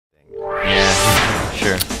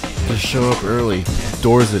just show up early.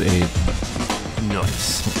 Doors at 8.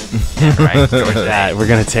 Nice. Yeah, right. Towards that. We're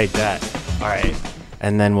gonna take that. All right,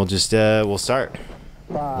 and then we'll just we'll start.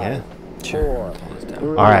 Yeah. Sure.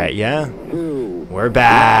 All right. Yeah. We're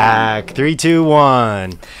back. 3, 2,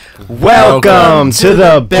 1. Welcome to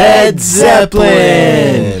the Bed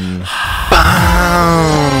Zeppelin.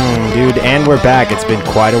 Dude, and we're back. It's been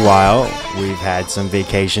quite a while. We've had some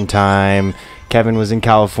vacation time. Kevin was in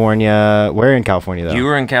California. Where in California, though? You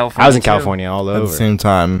were in California. I was in California all over. At the same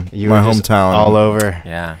time. You my were just hometown. all over.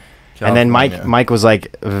 Yeah. California. And then California. Mike was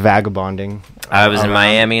like vagabonding. I was in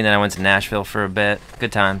Miami, and then I went to Nashville for a bit.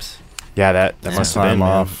 Good times. Yeah, that must have been, time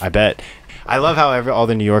off. I bet. I love how all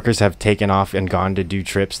the New Yorkers have taken off and gone to do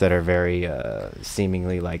trips that are very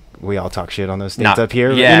seemingly like we all talk shit on those states up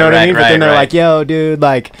here. Yeah, you know what I right, mean? But then they're right. like, "Yo, dude,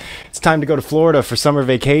 like it's time to go to Florida for summer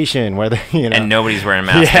vacation." Where they, And nobody's wearing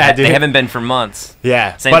masks. Yeah, they dude. haven't been for months.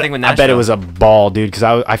 Yeah, Same thing with I bet it Nashville. was a ball, dude, because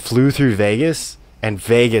I flew through Vegas. And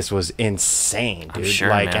Vegas was insane, dude. I'm sure,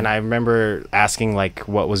 like, man. and I remember asking like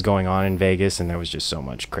what was going on in Vegas, and there was just so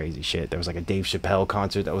much crazy shit. There was like a Dave Chappelle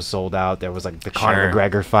concert that was sold out. There was like the Conor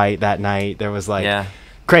McGregor fight that night. There was like,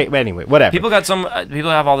 great. But anyway, whatever. People got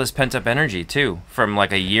people have all this pent up energy too from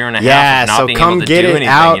like a year and a half. Yeah, of not so being come able to get do it anything,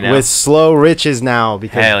 out you know? with Slow Riches now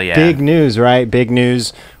because Hell yeah. big news, right? Big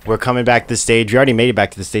news. We're coming back to the stage. We already made it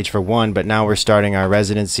back to the stage for one, but now we're starting our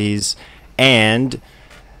residencies and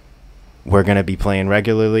we're going to be playing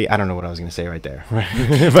regularly. I don't know what I was going to say right there.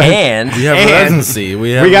 And we have residency.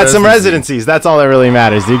 We got some residencies. That's all that really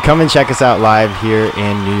matters, dude. Come and check us out live here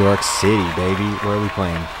in New York City, baby. Where are we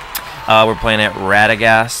playing? we're playing at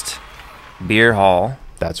Radegast Beer Hall.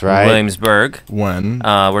 That's right. Williamsburg. When?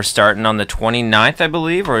 We're starting on the 29th, I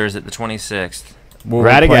believe, or is it the 26th? Well, we're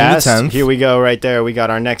playing the Radegast. 10th. Here we go right there. We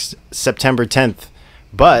got our next September 10th.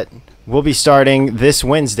 But we'll be starting this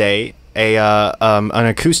Wednesday an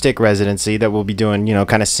acoustic residency that we'll be doing,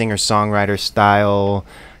 kind of singer-songwriter style,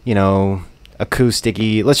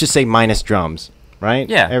 acoustic-y. Let's just say minus drums, right?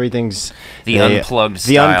 Yeah. Everything's The unplugged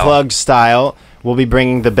the style. unplugged style. We'll be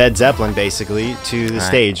bringing the Bed Zeppelin basically to the Right.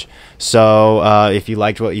 stage. So if you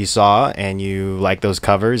liked what you saw and you like those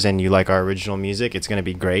covers and you like our original music, it's going to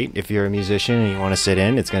be great. If you're a musician and you want to sit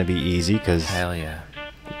in, it's going to be easy because Hell yeah.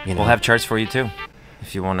 We'll have charts for you too,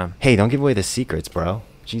 if you want to. Hey, don't give away the secrets, bro.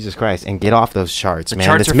 Jesus Christ. And get off those charts, man.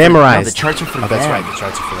 charts It's are for- memorized. no, the charts are for that's them. right. The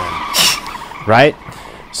charts are for them. Right?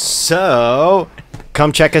 So,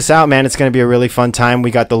 come check us out, man. It's going to be a really fun time. We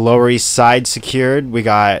got the Lower East Side secured. We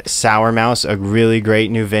got Sour Mouse, a really great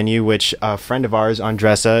new venue, which a friend of ours,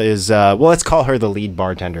 Andressa, is, let's call her the lead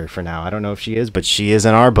bartender for now. I don't know if she is, but she is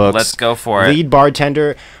in our books. Let's go for it. Lead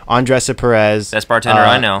bartender, Andressa Perez. Best bartender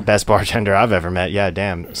I know. Best bartender I've ever met. Yeah,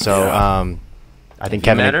 damn. So, I think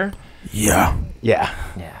Kevin... Met her? Yeah. Yeah.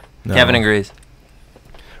 Yeah. No. Kevin agrees.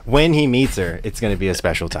 When he meets her, it's going to be a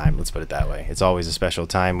special time. Let's put it that way. It's always a special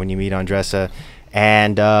time when you meet Andressa.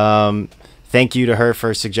 And thank you to her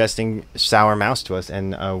for suggesting Sour Mouse to us.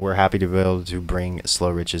 And we're happy to be able to bring Slow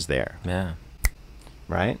Riches there. Yeah.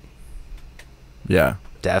 Right? Yeah.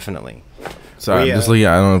 Definitely. Sorry, We, I'm just looking.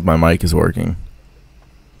 I don't know if my mic is working.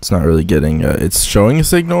 It's not really getting. It's showing a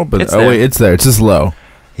signal, but It's oh there. wait, it's there. It's just low.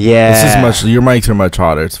 Yeah. It's just much. Your mics are much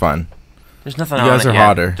hotter. It's fine. There's nothing You on guys it are yet.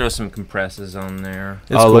 hotter. Throw some compresses on there.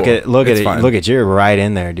 It's look cool. at It's it. fine. Look at you're right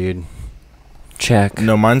in there, dude. Check.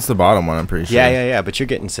 No, mine's the bottom one. I'm pretty sure. Yeah. But you're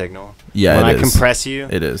getting signal. Yeah, When it I is. compress you,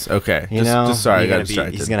 It is okay. you know, just sorry, I you're got gonna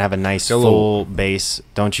distracted. he's gonna have a nice Got a little- full bass.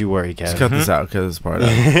 Don't you worry, Just Kev. cut this out because it's part of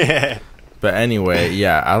it. But anyway,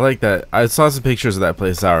 yeah, I like that. I saw some pictures of that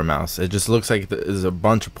place, Sour Mouse. It just looks like there's a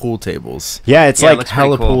bunch of pool tables. Yeah, it's Yeah, it like looks pretty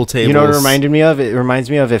Hella cool. pool tables. you know what it reminded me of? It reminds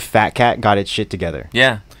me of if Fat Cat got its shit together.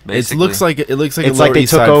 Yeah. It Basically. looks like It's a like Lower they East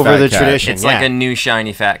took Side over Fat the Cat. tradition. It's yeah. like a new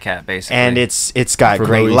shiny fat cat, basically. And it's got For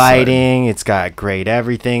great Lower East Side. lighting. It's got great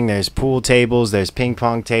everything. There's pool tables. There's ping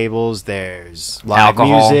pong tables. There's live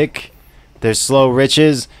Alcohol. music. There's Slow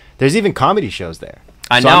Riches. There's even comedy shows there.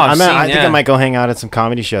 I So know. I think I yeah. might go hang out at some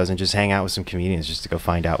comedy shows and just hang out with some comedians just to go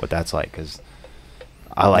find out what that's like because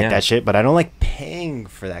I like Yeah. that shit, but I don't like paying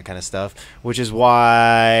for that kind of stuff, which is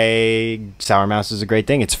why Sour Mouse is a great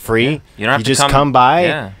thing. It's free. Yeah. You don't have to just come- come by.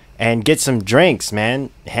 Yeah. And get some drinks,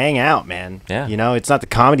 man. Hang out, man. Yeah. You know, it's not the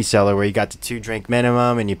Comedy Cellar where you got the 2-drink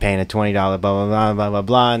minimum and you're paying a $20 blah, blah, blah, blah, blah,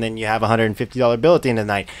 blah, and then you have a $150 bill at the end of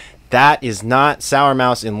the night. That is not Sour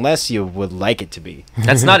Mouse unless you would like it to be.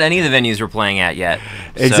 That's not any of the venues we're playing at yet.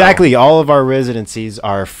 So- Exactly. All of our residencies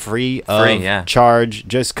are free of yeah. charge.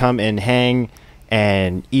 Just come and hang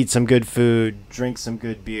and eat some good food, drink some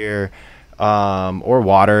good beer, or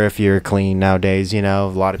water if you're clean nowadays. You know, a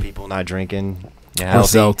lot of people not drinking. Yeah. Or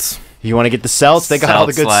Healthy. Seltz. You want to get the seltz? They got all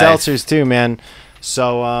the Seltz good life. seltzers too, man.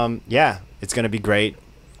 So yeah, it's gonna be great.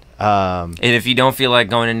 And if you don't feel like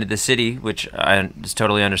going into the city, which is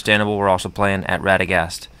totally understandable, we're also playing at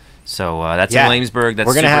Radegast. So that's in Williamsburg.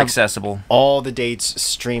 That's super accessible. All the dates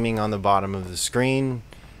streaming on the bottom of the screen.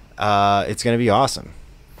 It's going to be awesome.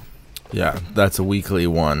 Yeah, that's a weekly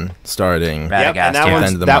one starting. Yep,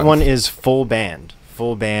 and that one is full band,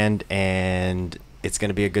 and it's going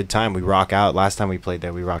to be a good time. We rock out. Last time we played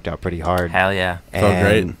there, we rocked out pretty hard. Hell yeah. Felt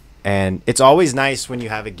great. And it's always nice when you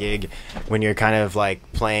have a gig, when you're kind of like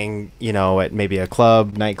playing, you know, at maybe a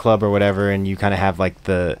club, nightclub or whatever, and you kind of have like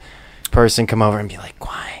the person come over and be like,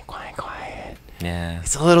 quiet. Yeah.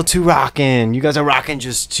 It's a little too rocking. You guys are rocking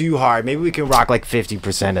just too hard. Maybe we can rock like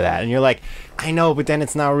 50% of that. And you're like, I know, but then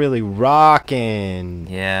it's not really rocking.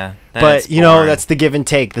 Yeah. But, you know, that's the give and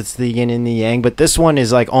take. That's the yin and the yang. But this one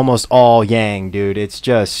is like almost all yang, dude. It's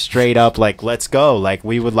just straight up like, let's go. Like,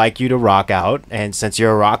 we would like you to rock out. And since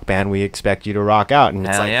you're a rock band, we expect you to rock out. And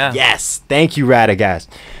it's like, yes, thank you, Radegast.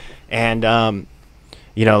 And,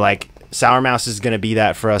 you know, like, Sour Mouse is going to be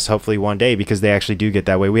that for us hopefully one day, because they actually do get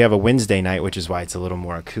that way. We have a Wednesday night, which is why it's a little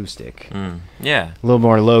more acoustic. Yeah. A little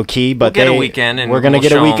more low key, but we'll get a weekend, and we're going to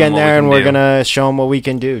get a weekend there, and we're going to show them what we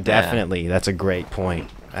can do. Definitely. Yeah. That's a great point.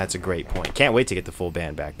 Can't wait to get the full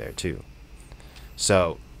band back there too.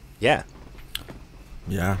 So, yeah.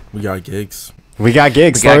 Yeah, we got gigs.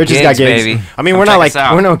 Slowey just got gigs. Baby. I mean, we're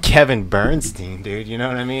no Kevin Bernstein, dude. You know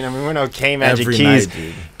what I mean? We're no K Magic Every Keys. Night,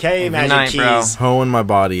 dude. K Magic Keys. Hoeing my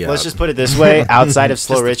body up. Let's just put it this way: outside of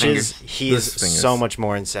Slow Riches, he's so much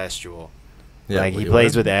more incestual. Yeah, like he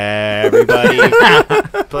plays with everybody,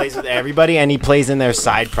 and he plays in their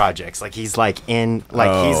side projects. Like he's like he's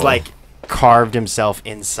like carved himself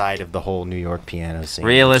inside of the whole New York piano scene.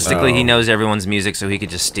 Realistically, he knows everyone's music, so he could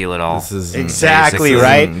just steal it all. This is exactly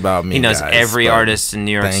right. About me, he knows guys, every artist in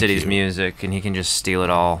New York City's music, and he can just steal it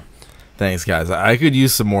all. Thanks, guys. I could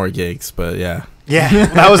use some more gigs, but yeah. Yeah,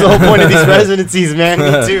 that was the whole point of these residencies, man.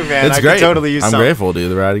 Me too, man. It's great. Could totally use I'm grateful, dude.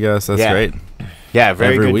 The Radegast, that's great. Yeah,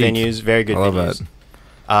 very Every good week. venues. Very good venues. I love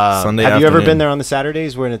that. Sunday have afternoon. you ever been there on the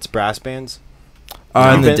Saturdays when it's brass bands?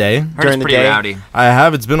 In the day? During the day? Rowdy. I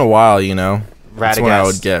have. It's been a while, you know. That's when I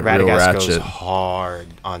would get real Radegast ratchet. goes hard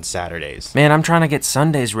on Saturdays. Man, I'm trying to get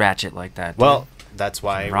Sundays ratchet like that. Dude. Well, that's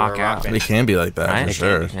why rock we're a rock out. band. It can be like that, right? for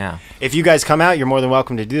sure. Yeah. If you guys come out, you're more than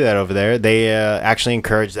welcome to do that over there. They actually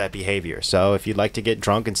encourage that behavior. So if you'd like to get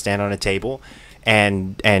drunk and stand on a table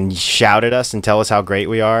and shout at us and tell us how great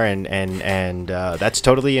we are, and that's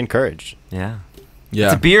totally encouraged. Yeah. Yeah.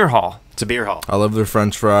 It's a beer hall. I love their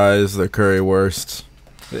French fries, their currywurst.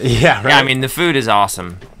 Yeah, right. Yeah, I mean, the food is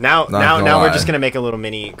awesome. Now we're just gonna make a little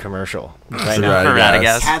mini commercial right now.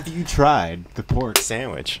 Radegast. Have you tried the pork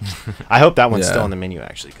sandwich? I hope that one's still on the menu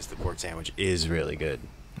actually, because the pork sandwich is really good.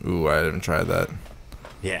 Ooh, I haven't tried that.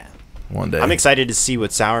 Yeah. One day. I'm excited to see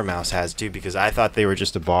what Sour Mouse has too, because I thought they were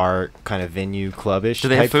just a bar kind of venue clubbish Do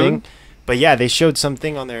they type have food? thing. But yeah, they showed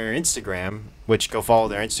something on their Instagram, which go follow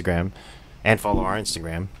their Instagram and follow our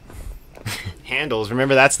Instagram handles.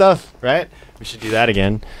 Remember that stuff, right? We should do that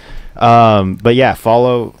again. But yeah,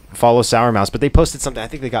 follow Sour Mouse. But they posted something. I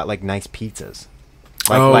think they got like nice pizzas.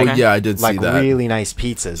 Yeah, I did see that. Like really nice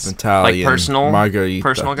pizzas. Italian, like personal margarita.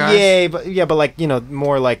 guys? Yeah, but like, you know,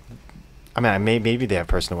 more like, I mean, maybe they have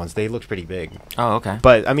personal ones. They looked pretty big. Oh, okay.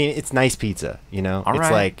 But I mean, it's nice pizza, you know? All it's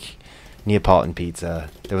right. like Neapolitan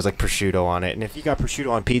pizza. There was like prosciutto on it. And if you got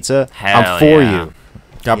prosciutto on pizza, Hell I'm for yeah. you.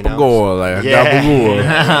 Gabagool, Yeah.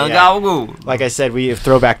 Gabagool. Like I said, we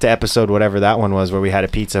throwback to episode whatever that one was, where we had a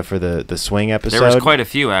pizza for the swing episode. There was quite a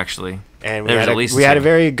few, actually. And There was at least we had a two.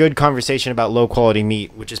 very good conversation about low quality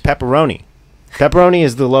meat, which is pepperoni. Pepperoni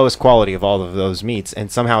is the lowest quality of all of those meats,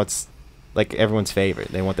 and somehow it's like everyone's favorite.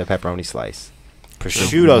 They want the pepperoni slice.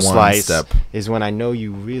 Prosciutto One slice step. is when I know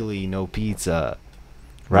you really know pizza.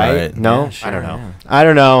 Right? No? Yeah, sure, I don't know. yeah. I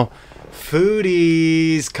don't know.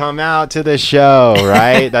 Foodies, come out to the show,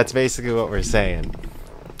 right? That's basically what we're saying.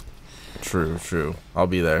 True. I'll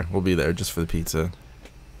be there. We'll be there just for the pizza.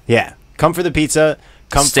 Yeah. Come for the pizza.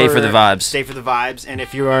 Stay for the vibes. Stay for the vibes. And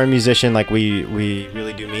if you are a musician, like we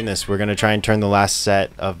really do mean this, we're going to try and turn the last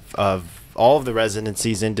set of all of the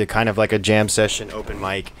residencies into kind of like a jam session open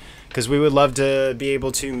mic, because we would love to be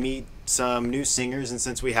able to meet some new singers. And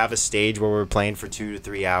since we have a stage where we're playing for 2 to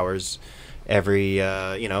 3 hours every,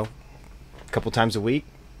 couple times a week,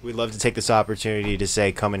 we'd love to take this opportunity to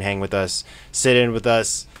say, come and hang with us, sit in with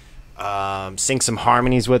us, sing some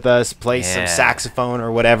harmonies with us, play some saxophone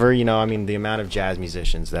or whatever. You know, I mean, the amount of jazz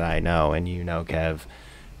musicians that I know, and you know, Kev,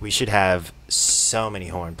 we should have so many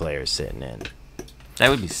horn players sitting in. That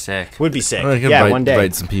would be sick. Would be sick. I could one day.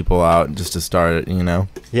 invite some people out just to start it, you know.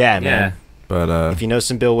 Yeah, man. But if you know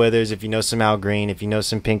some Bill Withers, if you know some Al Green, if you know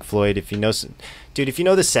some Pink Floyd, if you know some, dude, if you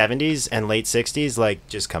know the 70s and late 60s, like,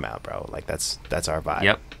 just come out, bro. Like, that's our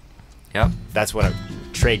vibe. Yep. That's what I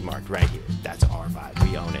trademarked right here. That's our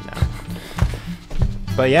vibe. We own it now.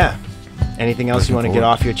 But yeah, anything else you want to get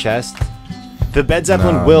off your chest? The Bed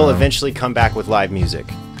Zeppelin will eventually come back with live music.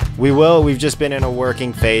 We will. We've just been in a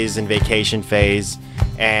working phase and vacation phase,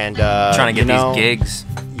 and trying to get these gigs.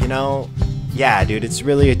 You know, yeah, dude, it's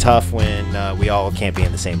really tough when we all can't be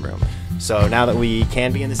in the same room. So now that we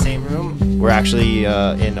can be in the same room, we're actually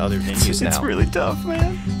in other venues now. It's really tough,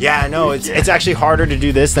 man. Yeah, no, it's actually harder to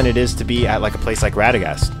do this than it is to be at like a place like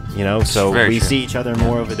Radegast. You know, so we see each other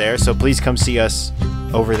more over there. So please come see us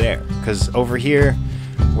over there, because over here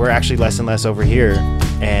we're actually less and less over here,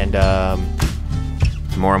 and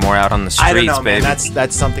more and more out on the streets. I don't know, baby. man.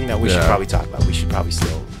 That's something that we should probably talk about. We should probably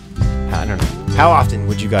still, I don't know. How often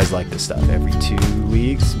would you guys like this stuff? Every 2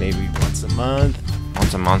 weeks? Maybe once a month?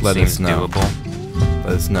 Once a month seems doable.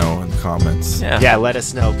 Let us know in the comments. Yeah, let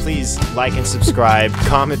us know. Please like and subscribe.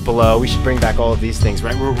 Comment below. We should bring back all of these things,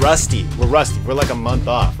 right? We're rusty. We're like a month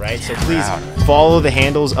off, right? So please follow the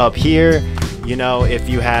handles up here. You know, if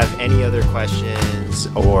you have any other questions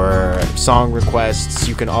or song requests,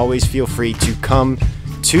 you can always feel free to come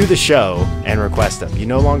to the show and request them. You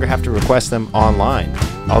no longer have to request them online,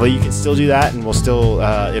 although you can still do that, and we'll still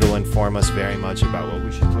it'll inform us very much about what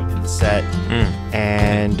we should put in the set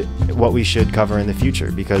and what we should cover in the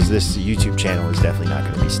future, because this YouTube channel is definitely not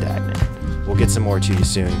going to be stagnant. We'll get some more to you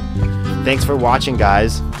soon. Thanks for watching,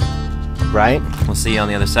 guys. Right? We'll see you on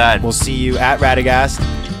the other side. We'll see you at Radegast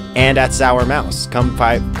and at Sour Mouse. Come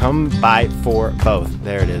by for both.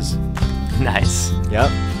 There it is. Nice.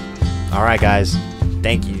 Yep. All right, guys.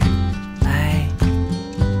 Thank you.